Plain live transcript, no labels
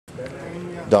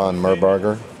Don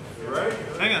Merbarger.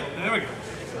 Hang on, there we go.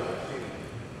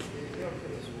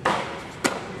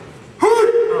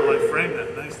 Oh, I framed that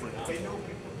nicely.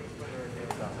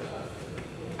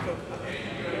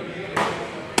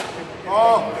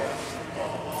 Oh!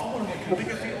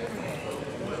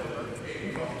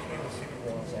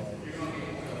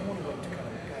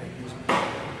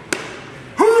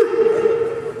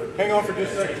 Hang on for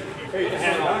just a second. Hey, you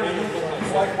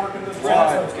like working this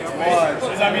wide?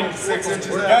 I mean, 6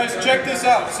 inches. Guys, check this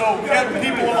out. So we got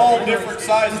people of all different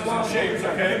sizes and shapes,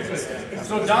 okay?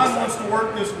 So Don wants to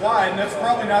work this wide, and that's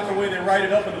probably not the way they write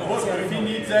it up in the book, but if he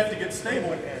needs that to get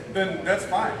stable, then that's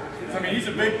fine. I mean, he's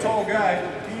a big, tall guy,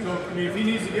 so I mean, if he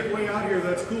needs to get way out here,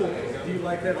 that's cool. Do you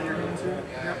like having your hands here?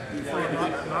 Yep.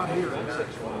 Not here.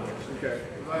 Okay.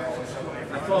 I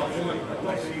thought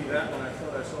seeing that one, I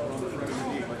thought I saw it on the front of the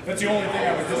knee. That's the only thing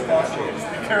I would just caution you. Just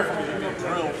be careful with your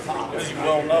drill, as you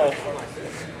well know.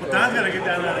 Well, Don's got to get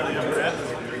down out of the upper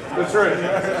atmosphere. That's right.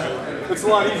 It's a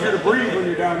lot easier to breathe when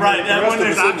you're down here. Right, that when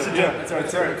there's oxygen. Yeah,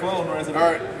 that's right. All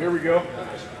right, here we go.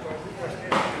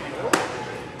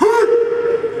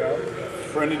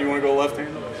 Brendan, you want to go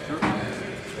left-handed? Sure.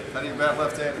 How do you bat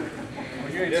left-handed?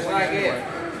 Just like it.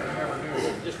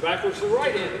 Just backwards to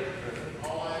right-handed.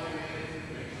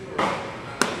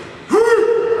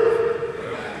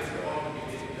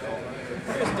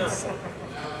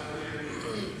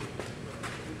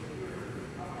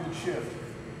 Good shift.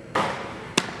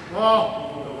 Oh.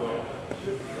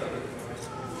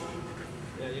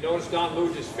 Yeah, you notice Don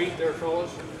moved his feet there,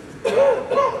 fellas?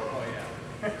 Oh,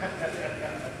 yeah.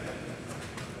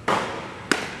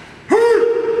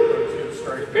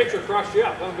 The pitcher crushed you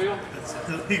up, huh, Bill?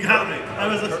 He got me. I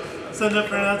was setting up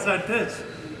for an outside pitch.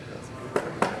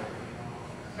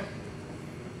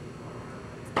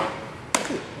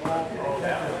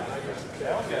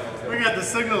 We got the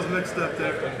signals mixed up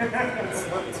there.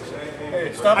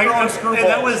 Hey, stop throwing screwballs. Hey,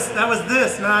 that was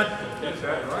this, not.